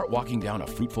and start walking down a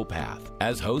fruitful path.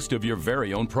 As host of your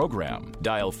very own program,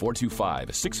 dial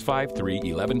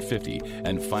 425-653-1150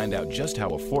 and find out just how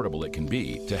affordable it can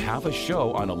be to have a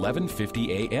show on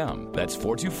 1150 a.m. That's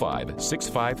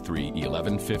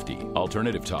 425-653-1150.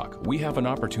 Alternative Talk, we have an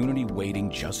opportunity waiting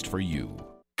just for you.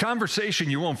 Conversation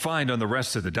you won't find on the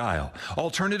rest of the dial.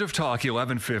 Alternative Talk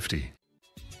 1150.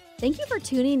 Thank you for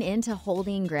tuning in to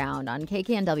Holding Ground on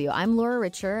KKNW. I'm Laura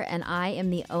Richer, and I am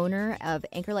the owner of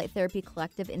Anchor Light Therapy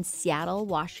Collective in Seattle,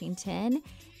 Washington.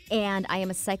 And I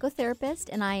am a psychotherapist,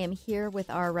 and I am here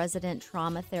with our resident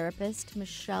trauma therapist,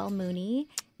 Michelle Mooney.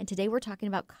 And today we're talking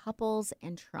about couples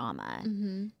and trauma.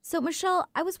 Mm-hmm. So, Michelle,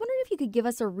 I was wondering if you could give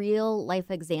us a real life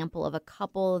example of a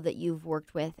couple that you've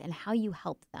worked with and how you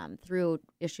helped them through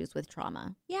issues with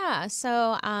trauma. Yeah.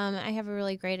 So I have a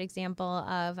really great example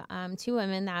of 2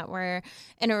 women that were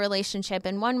in a relationship,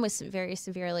 and one was very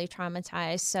severely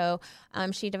traumatized. So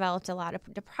she developed a lot of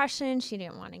depression. She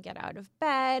didn't want to get out of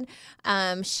bed.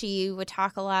 She would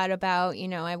talk a lot about,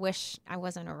 I wish I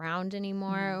wasn't around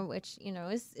anymore, which,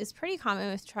 is pretty common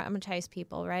with traumatized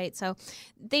people, right? So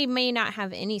they may not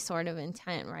have any sort of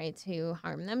intent, right, to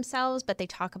harm themselves, but they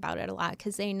talk about it a lot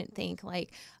because they think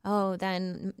like, oh,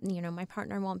 then, my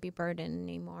partner won't be burdened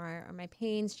anymore, or my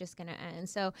pain's just going to end.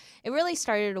 So it really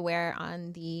started to wear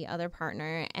on the other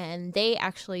partner, and they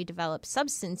actually developed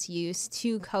substance use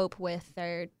to cope with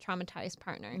their traumatized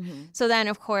partner. Mm-hmm. So then,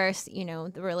 of course,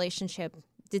 the relationship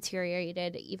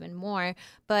deteriorated even more,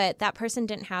 but that person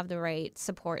didn't have the right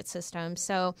support system.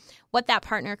 So what that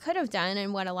partner could have done,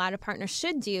 and what a lot of partners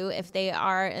should do if they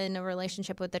are in a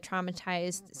relationship with a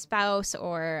traumatized spouse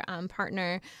or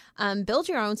partner, build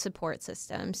your own support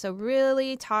system. So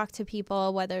really talk to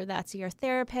people, whether that's your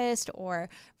therapist or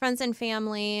friends and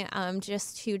family,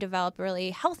 just to develop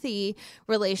really healthy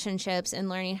relationships and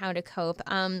learning how to cope.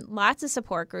 Lots of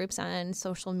support groups on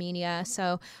social media.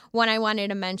 So one I wanted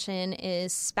to mention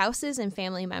is Spouses and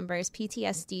Family Members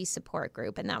PTSD Support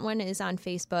Group, and that one is on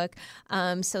Facebook.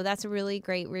 So that's a really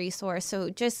great resource. So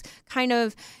just kind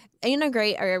of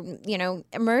integrate or,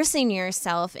 immersing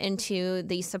yourself into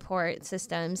the support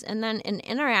systems, and then in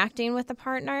interacting with a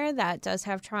partner that does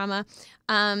have trauma,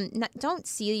 don't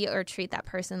see or treat that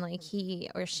person like he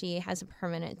or she has a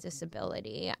permanent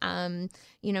disability.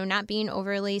 Not being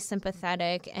overly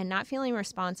sympathetic and not feeling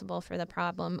responsible for the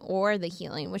problem or the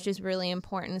healing, which is really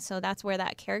important. So that's where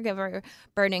that caregiver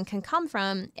burden can come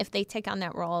from if they take on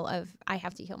that role of, I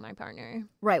have to heal my partner.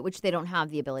 Right, which they don't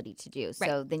have the ability to do.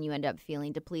 So then you end up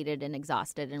feeling depleted frustrated and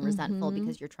exhausted and resentful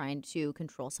because you're trying to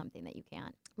control something that you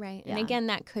can't. Right. Yeah. And again,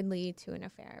 that could lead to an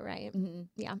affair, right?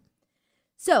 Yeah.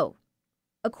 So,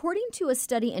 according to a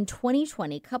study in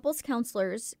 2020, couples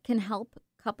counselors can help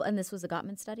and this was a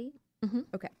Gottman study?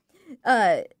 Okay.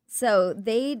 So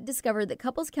they discovered that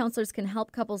couples counselors can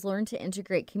help couples learn to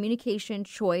integrate communication,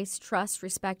 choice, trust,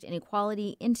 respect, and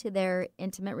equality into their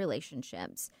intimate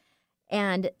relationships.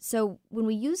 And so when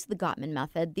we use the Gottman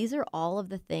method, these are all of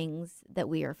the things that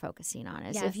we are focusing on.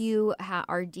 As if you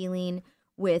are dealing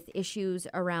with issues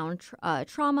around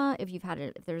trauma, if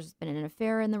there's been an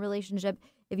affair in the relationship,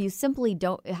 if you simply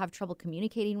don't have trouble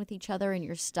communicating with each other and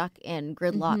you're stuck in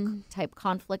gridlock type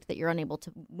conflict that you're unable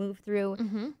to move through,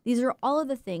 these are all of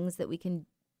the things that we can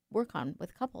work on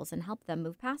with couples and help them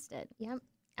move past it. Yep,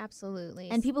 absolutely.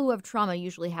 And people who have trauma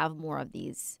usually have more of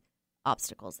these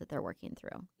obstacles that they're working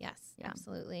through. Yes,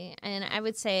 absolutely. And I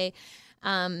would say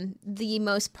the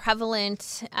most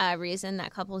prevalent reason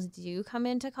that couples do come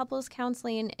into couples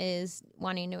counseling is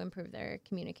wanting to improve their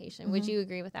communication. Would you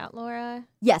agree with that, Laura?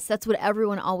 Yes, that's what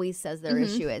everyone always says their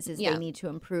issue is they need to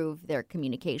improve their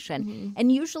communication.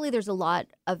 And usually there's a lot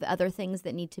of other things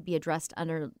that need to be addressed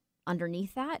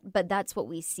underneath that, but that's what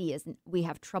we see is we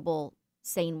have trouble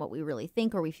saying what we really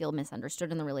think, or we feel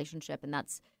misunderstood in the relationship, and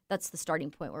that's the starting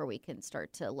point where we can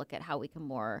start to look at how we can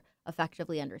more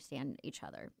effectively understand each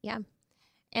other. Yeah.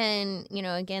 And,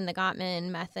 again, the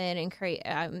Gottman method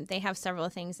and they have several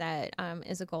things that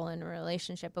is a goal in a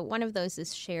relationship, but one of those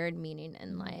is shared meaning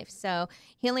in life. So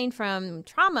healing from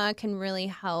trauma can really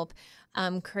help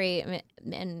create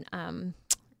and,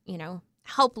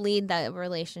 help lead that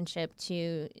relationship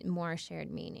to more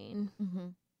shared meaning.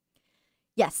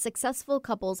 Yes, successful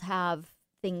couples have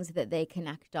things that they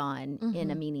connect on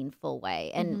in a meaningful way.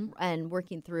 And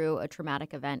working through a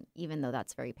traumatic event, even though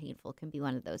that's very painful, can be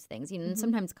one of those things. And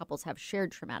sometimes couples have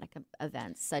shared traumatic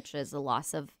events, such as the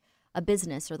loss of a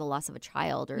business or the loss of a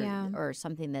child or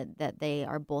something that they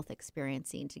are both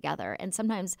experiencing together. And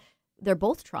sometimes they're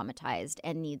both traumatized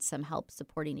and need some help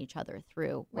supporting each other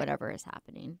through whatever is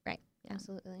happening. Right. Yeah.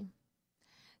 Absolutely.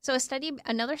 So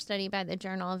another study by the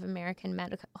Journal of American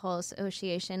Medical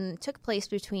Association took place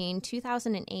between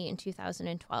 2008 and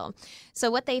 2012. So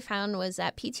what they found was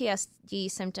that PTSD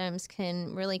symptoms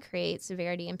can really create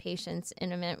severity in patients'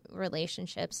 intimate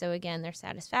relationships. So again, their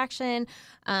satisfaction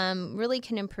really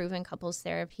can improve in couples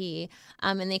therapy.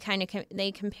 And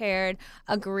they compared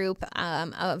a group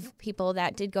of people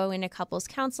that did go into couples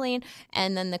counseling,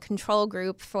 and then the control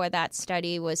group for that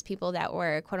study was people that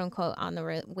were quote unquote on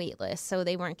the wait list. So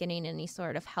they weren't getting any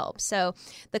sort of help. So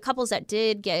the couples that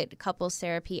did get couples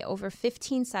therapy, over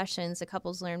 15 sessions, the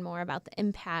couples learned more about the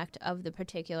impact of the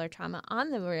particular trauma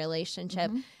on the relationship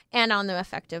and on the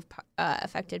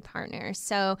affected partner.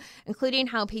 So including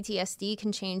how PTSD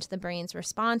can change the brain's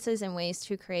responses in ways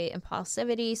to create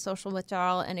impulsivity, social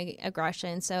withdrawal, and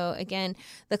aggression. So again,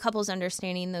 the couples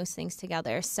understanding those things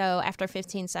together. So after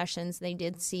 15 sessions, they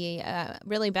did see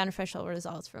really beneficial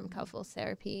results from couples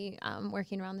therapy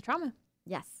working around the trauma.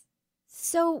 Yes.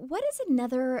 So what is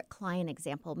another client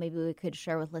example maybe we could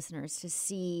share with listeners to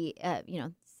see,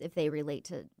 if they relate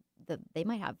to they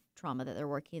might have trauma that they're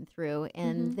working through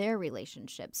in their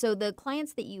relationship. So the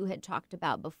clients that you had talked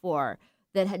about before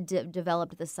that had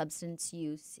developed the substance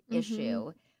use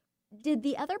issue, did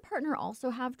the other partner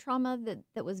also have trauma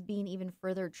that was being even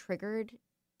further triggered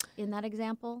in that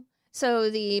example? So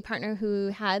the partner who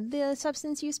had the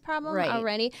substance use problem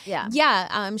already?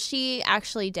 Yeah. She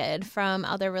actually did from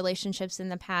other relationships in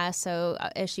the past. So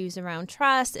issues around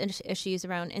trust, issues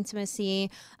around intimacy,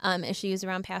 issues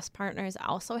around past partners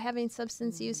also having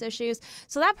substance use issues.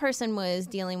 So that person was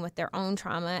dealing with their own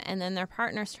trauma, and then their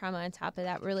partner's trauma on top of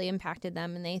that really impacted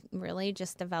them. And they really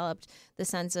just developed the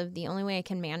sense of the only way I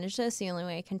can manage this, the only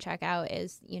way I can check out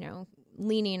is,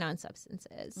 leaning on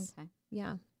substances. Okay.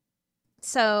 Yeah.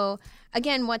 So,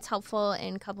 again, what's helpful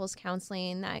in couples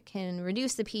counseling that can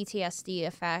reduce the PTSD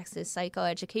effects is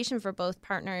psychoeducation for both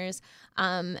partners.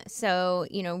 So,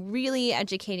 really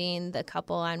educating the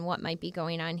couple on what might be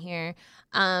going on here.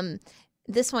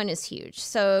 This one is huge.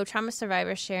 So trauma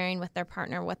survivors sharing with their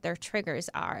partner what their triggers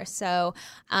are. So,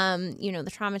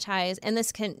 the traumatized, and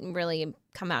this can really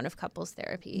come out of couples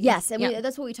therapy. Yes, and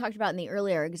that's what we talked about in the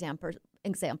earlier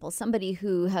example. Somebody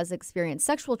who has experienced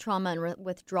sexual trauma and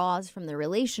withdraws from the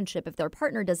relationship, if their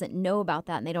partner doesn't know about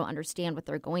that and they don't understand what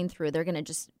they're going through, they're going to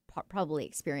just probably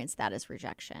experienced that as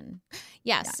rejection.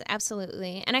 Yes,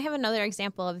 absolutely. And I have another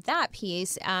example of that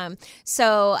piece.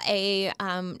 So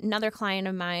another client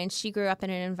of mine, she grew up in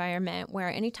an environment where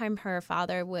anytime her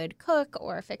father would cook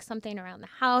or fix something around the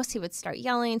house, he would start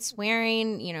yelling,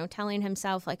 swearing, telling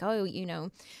himself like,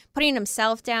 putting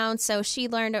himself down. So she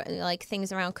learned like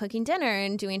things around cooking dinner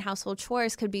and doing household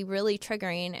chores could be really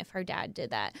triggering if her dad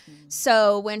did that.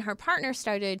 So when her partner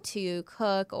started to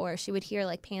cook, or she would hear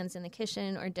like pans in the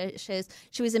kitchen or dishes,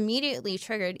 she was immediately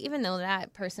triggered, even though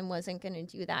that person wasn't going to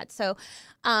do that. So,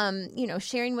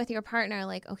 sharing with your partner,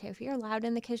 like, okay, if you're loud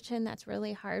in the kitchen, that's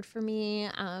really hard for me.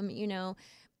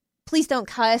 Please don't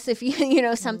cuss if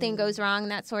something goes wrong,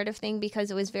 that sort of thing,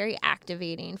 because it was very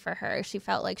activating for her. She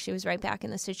felt like she was right back in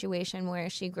the situation where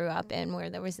she grew up in, where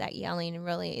there was that yelling and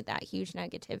really that huge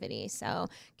negativity. So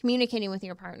communicating with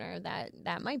your partner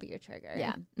that might be a trigger.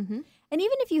 Yeah. Mm-hmm. And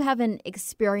even if you haven't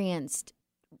experienced,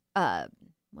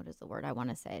 what is the word I want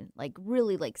to say? Like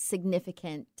really like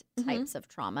significant types of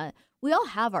trauma, we all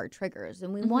have our triggers,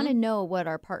 and we want to know what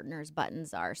our partner's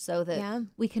buttons are so that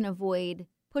we can avoid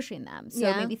pushing them.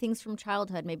 So maybe things from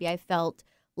childhood, maybe I felt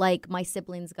like my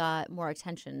siblings got more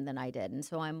attention than I did, and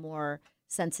so I'm more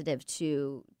sensitive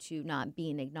to not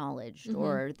being acknowledged,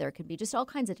 or there could be just all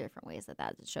kinds of different ways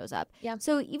that shows up. Yeah.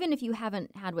 So even if you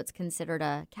haven't had what's considered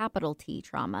a capital T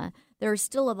trauma, there are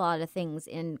still a lot of things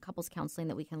in couples counseling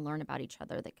that we can learn about each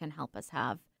other that can help us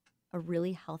have a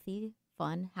really healthy,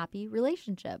 fun, happy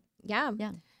relationship. Yeah.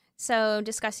 Yeah. So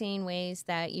discussing ways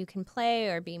that you can play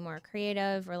or be more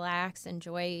creative, relax,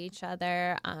 enjoy each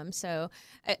other.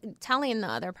 Telling the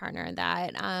other partner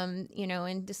that,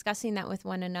 and discussing that with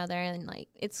one another. And like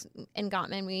it's in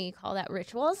Gottman, we call that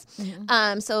rituals.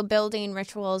 So building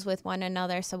rituals with one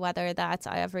another. So whether that's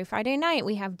every Friday night,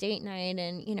 we have date night,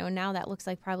 and, now that looks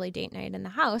like probably date night in the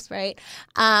house, right?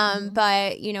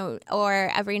 But, or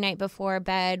every night before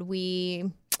bed, we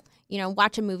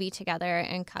watch a movie together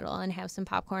and cuddle and have some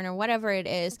popcorn or whatever it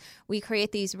is. We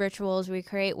create these rituals. We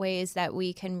create ways that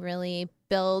we can really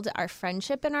build our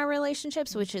friendship in our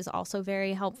relationships, which is also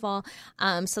very helpful.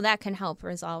 So that can help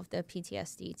resolve the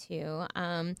PTSD too.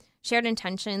 Shared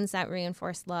intentions that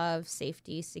reinforce love,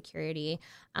 safety, security.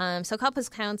 So couples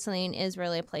counseling is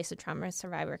really a place a trauma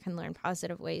survivor can learn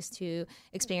positive ways to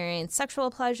experience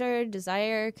sexual pleasure,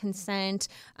 desire, consent,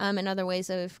 and other ways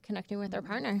of connecting with their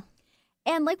partner.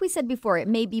 And like we said before, it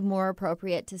may be more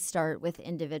appropriate to start with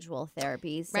individual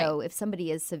therapy. So if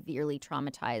somebody is severely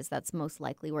traumatized, that's most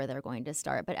likely where they're going to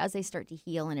start. But as they start to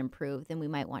heal and improve, then we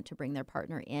might want to bring their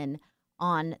partner in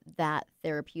on that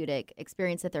therapeutic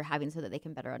experience that they're having so that they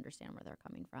can better understand where they're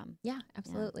coming from. Yeah,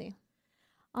 absolutely. Yeah.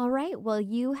 All right. Well,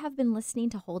 you have been listening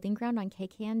to Holding Ground on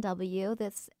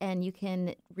KKNW. And you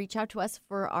can reach out to us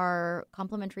for our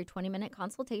complimentary 20-minute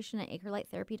consultation at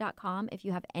anchorlighttherapy.com if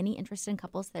you have any interest in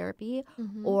couples therapy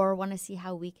or want to see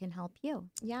how we can help you.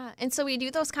 Yeah. And so we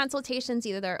do those consultations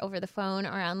either over the phone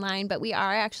or online, but we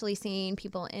are actually seeing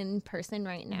people in person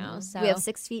right now. So we have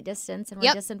 6 feet distance, and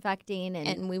we're disinfecting.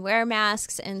 And we wear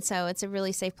masks. And so it's a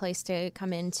really safe place to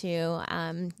come into.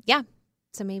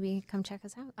 So maybe come check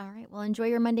us out. All right. Well, enjoy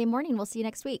your Monday morning. We'll see you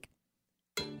next week.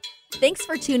 Thanks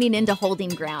for tuning in to Holding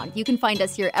Ground. You can find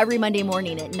us here every Monday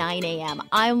morning at 9 a.m.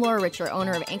 I'm Laura Richer,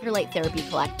 owner of Anchor Light Therapy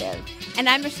Collective. And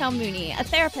I'm Michelle Mooney, a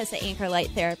therapist at Anchor Light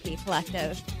Therapy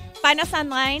Collective. Find us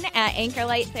online at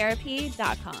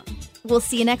anchorlighttherapy.com. We'll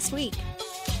see you next week.